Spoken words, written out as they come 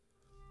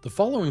The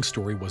following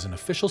story was an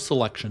official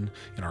selection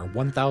in our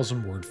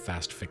 1,000-word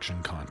fast fiction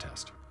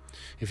contest.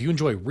 If you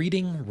enjoy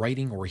reading,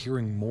 writing, or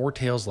hearing more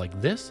tales like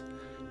this,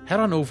 head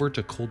on over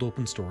to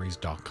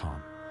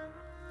coldopenstories.com.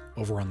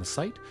 Over on the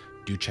site,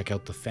 do check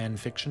out the fan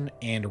fiction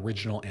and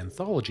original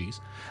anthologies,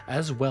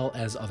 as well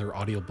as other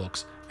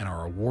audiobooks and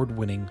our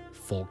award-winning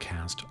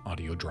full-cast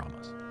audio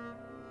dramas.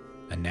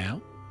 And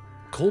now,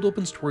 Cold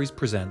Open Stories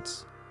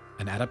presents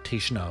an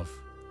adaptation of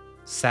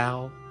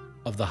Sal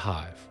of the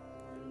Hive,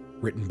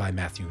 written by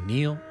Matthew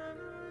Neal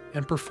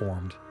and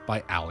performed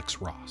by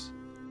Alex Ross.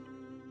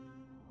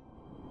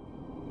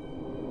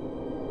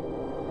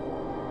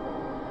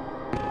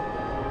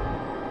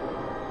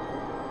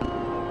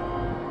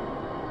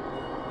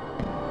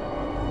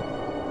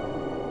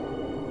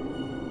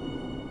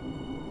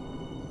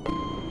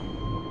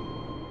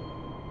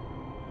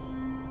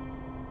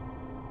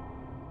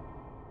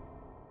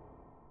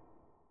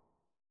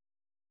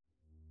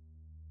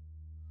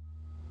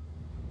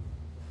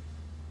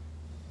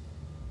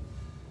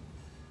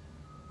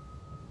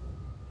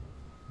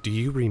 Do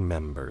you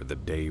remember the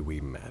day we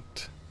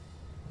met?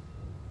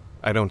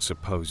 I don't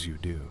suppose you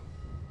do.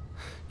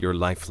 Your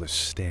lifeless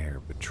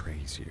stare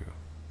betrays you.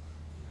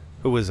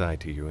 Who was I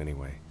to you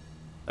anyway?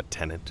 A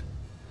tenant?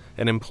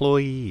 An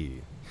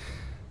employee?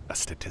 A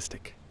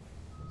statistic?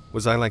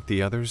 Was I like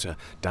the others, a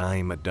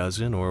dime a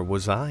dozen, or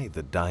was I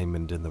the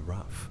diamond in the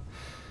rough?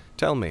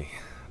 Tell me,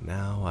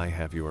 now I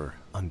have your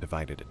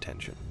undivided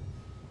attention.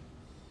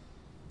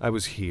 I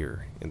was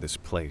here in this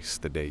place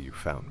the day you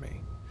found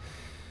me.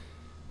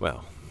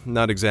 Well,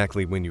 not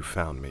exactly when you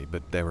found me,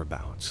 but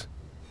thereabouts.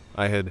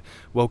 I had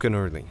woken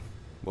early,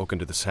 woken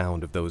to the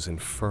sound of those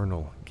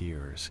infernal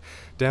gears.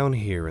 Down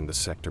here in the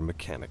Sector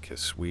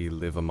Mechanicus, we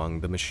live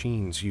among the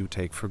machines you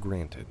take for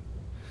granted.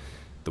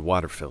 The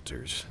water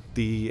filters,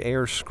 the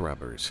air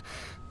scrubbers,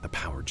 the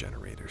power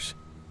generators.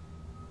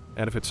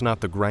 And if it's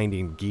not the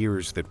grinding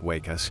gears that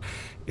wake us,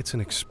 it's an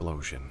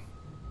explosion.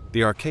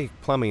 The archaic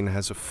plumbing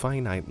has a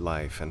finite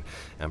life, and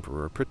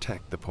Emperor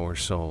protect the poor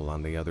soul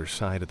on the other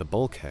side of the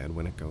bulkhead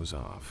when it goes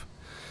off.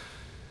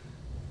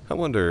 I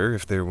wonder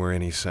if there were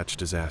any such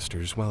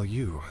disasters while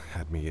you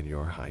had me in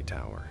your high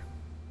tower.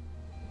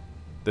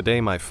 The day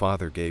my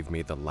father gave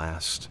me the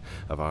last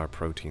of our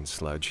protein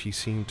sludge, he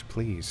seemed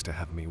pleased to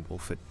have me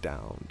wolf it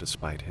down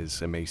despite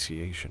his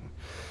emaciation.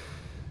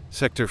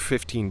 Sector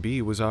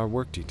 15B was our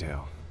work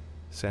detail,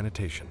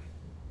 sanitation,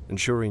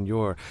 ensuring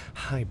your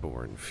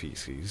highborn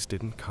feces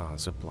didn't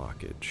cause a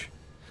blockage.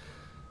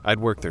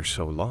 I'd worked there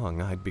so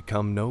long I'd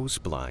become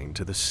nose-blind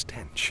to the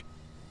stench.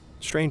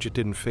 Strange it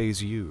didn't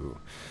faze you.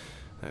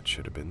 That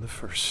should have been the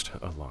first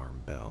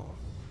alarm bell.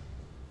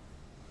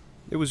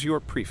 It was your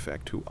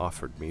prefect who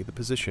offered me the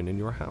position in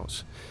your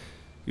house.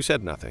 You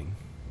said nothing,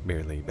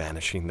 merely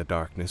banishing the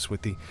darkness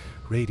with the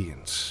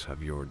radiance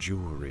of your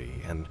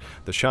jewelry and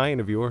the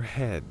shine of your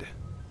head.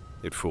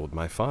 It fooled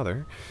my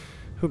father,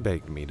 who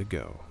begged me to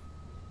go.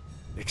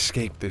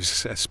 "Escape this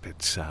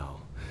cesspit,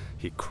 Sal,"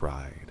 he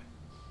cried.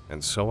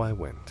 And so I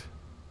went.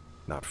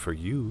 Not for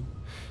you,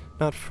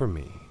 not for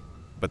me,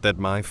 but that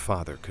my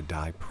father could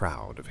die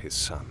proud of his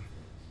son.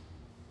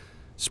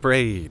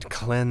 Sprayed,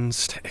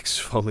 cleansed,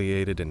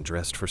 exfoliated, and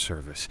dressed for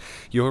service,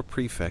 your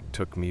prefect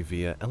took me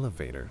via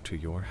elevator to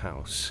your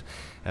house.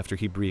 After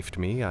he briefed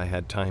me, I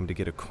had time to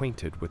get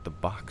acquainted with the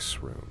box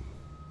room,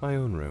 my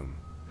own room.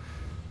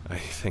 I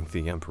thanked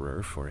the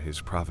Emperor for his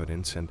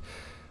providence, and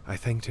I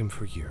thanked him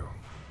for you,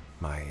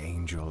 my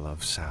angel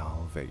of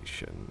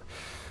salvation.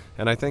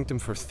 And I thanked him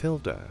for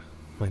Thilda,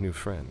 my new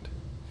friend.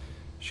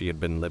 She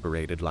had been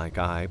liberated like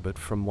I, but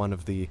from one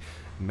of the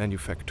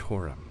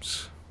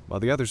manufactorums. While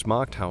the others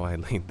mocked how I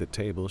laid the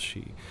table,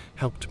 she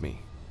helped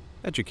me,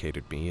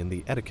 educated me in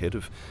the etiquette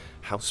of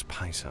House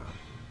Paisan.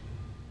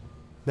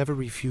 Never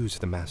refuse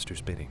the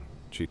master's bidding,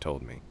 she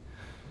told me.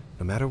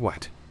 No matter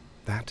what,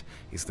 that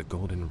is the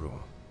golden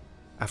rule.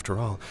 After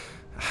all,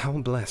 how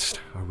blessed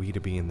are we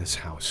to be in this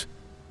house?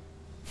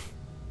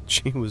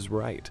 She was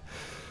right.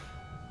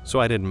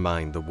 So I didn't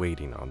mind the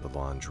waiting on the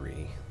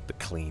laundry, the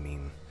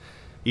cleaning.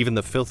 Even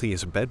the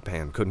filthiest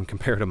bedpan couldn't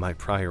compare to my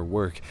prior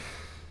work.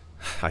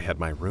 I had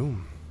my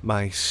room,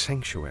 my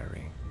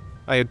sanctuary.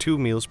 I had 2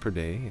 meals per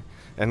day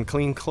and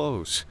clean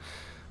clothes.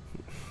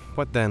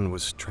 What then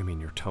was trimming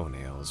your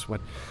toenails?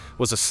 What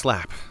was a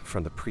slap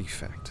from the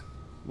prefect?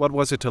 What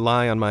was it to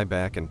lie on my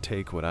back and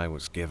take what I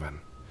was given?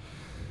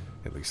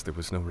 At least there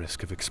was no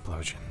risk of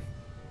explosion.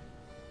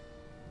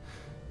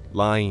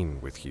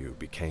 Lying with you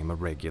became a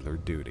regular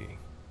duty,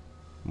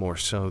 more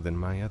so than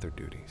my other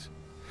duties.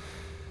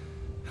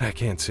 I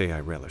can't say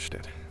I relished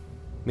it.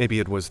 Maybe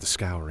it was the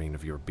scouring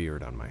of your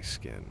beard on my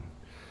skin.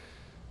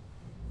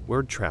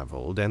 Word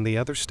traveled, and the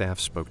other staff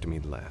spoke to me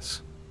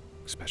less,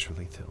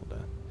 especially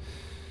Thilda.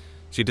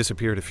 She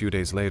disappeared a few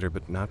days later,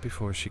 but not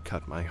before she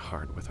cut my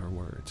heart with her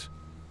words.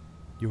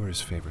 You are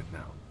his favorite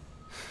now.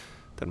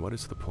 Then what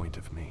is the point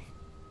of me?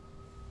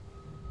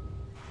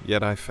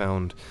 Yet I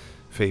found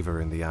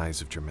favor in the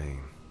eyes of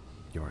Germain,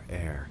 your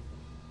heir.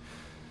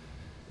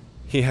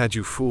 He had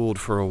you fooled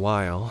for a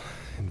while,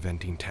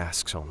 inventing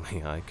tasks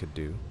only I could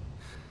do.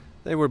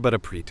 They were but a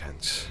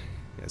pretense,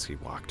 as he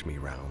walked me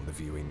round the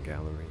viewing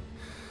gallery.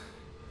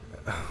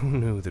 Who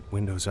knew that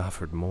windows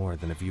offered more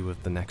than a view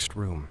of the next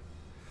room?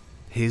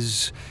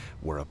 His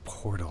were a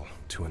portal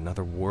to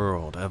another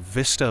world, a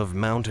vista of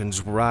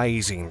mountains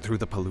rising through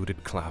the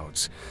polluted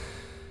clouds.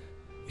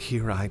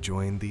 Here I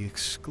joined the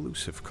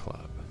exclusive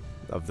club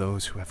of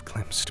those who have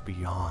glimpsed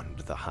beyond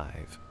the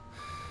Hive.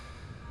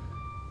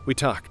 We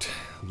talked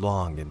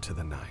long into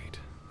the night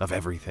of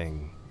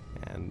everything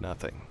and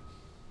nothing.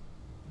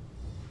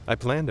 I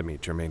planned to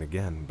meet Germaine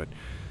again, but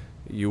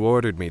you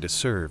ordered me to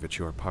serve at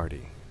your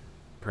party.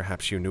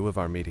 Perhaps you knew of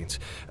our meetings.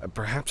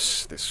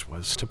 Perhaps this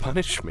was to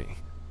punish me.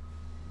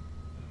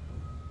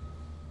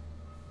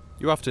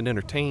 You often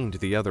entertained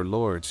the other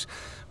lords,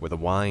 where the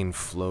wine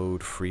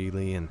flowed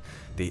freely and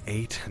they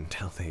ate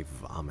until they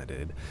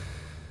vomited.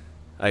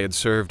 I had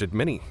served at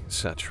many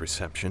such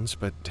receptions,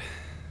 but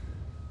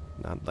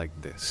not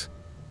like this.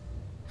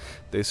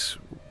 This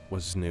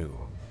was new.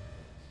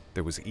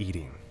 There was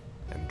eating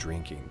and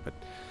drinking, but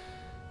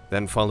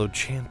then followed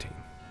chanting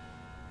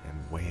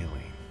and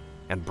wailing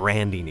and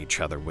branding each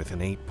other with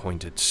an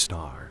 8-pointed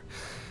star.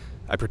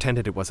 I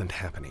pretended it wasn't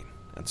happening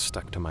and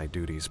stuck to my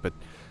duties, but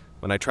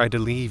when I tried to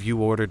leave,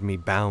 you ordered me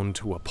bound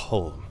to a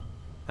pole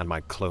and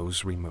my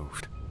clothes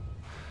removed.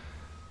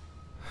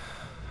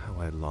 How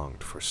I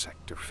longed for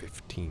Sector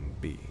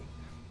 15B,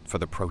 for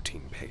the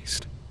protein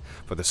paste,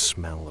 for the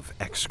smell of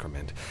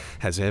excrement,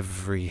 as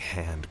every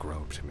hand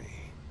groped me.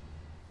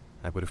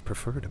 I would have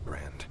preferred a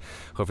brand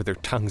over their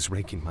tongues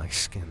raking my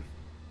skin.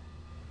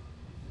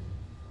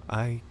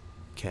 I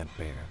can't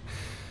bear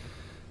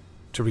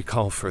to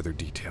recall further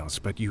details,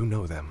 but you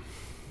know them.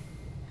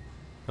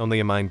 Only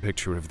a mind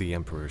picture of the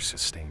Emperor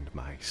sustained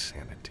my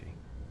sanity.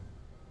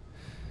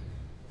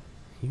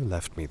 You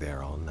left me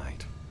there all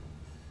night,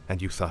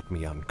 and you thought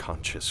me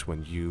unconscious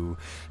when you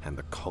and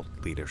the cult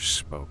leader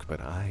spoke,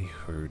 but I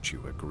heard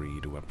you agree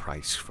to a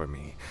price for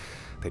me,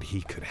 that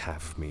he could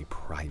have me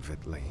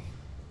privately.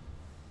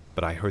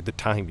 But I heard the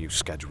time you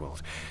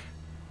scheduled,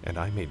 and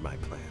I made my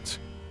plans.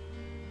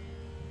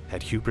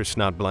 Had hubris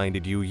not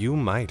blinded you, you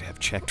might have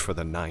checked for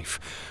the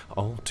knife,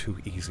 all too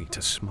easy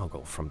to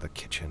smuggle from the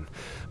kitchen.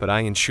 But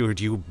I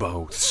ensured you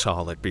both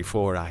saw it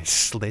before I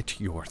slit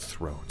your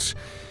throats.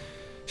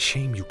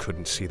 Shame you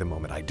couldn't see the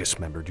moment I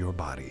dismembered your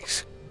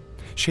bodies.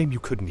 Shame you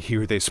couldn't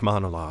hear this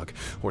monologue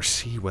or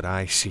see what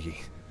I see.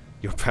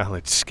 Your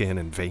pallid skin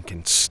and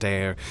vacant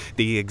stare,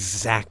 the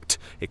exact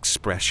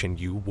expression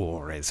you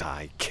wore as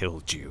I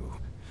killed you.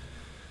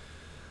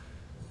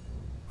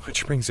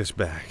 Which brings us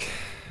back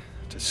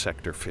to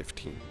Sector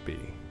 15B.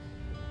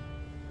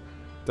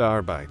 The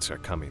Arbites are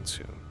coming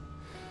soon.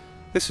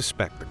 They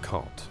suspect the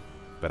cult,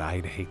 but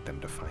I'd hate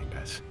them to find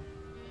us.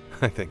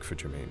 I thank for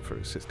Germaine for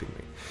assisting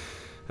me,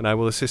 and I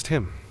will assist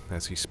him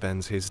as he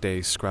spends his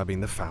days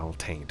scrubbing the foul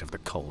taint of the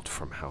cult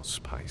from House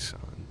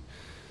Python,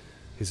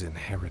 his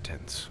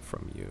inheritance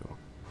from you.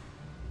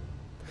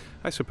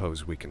 I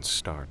suppose we can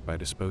start by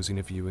disposing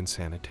of you in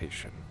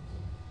sanitation.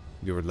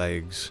 Your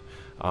legs,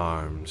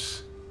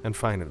 arms, and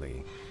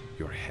finally,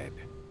 your head.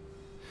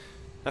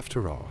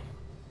 After all,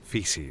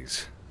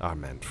 feces are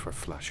meant for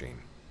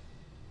flushing.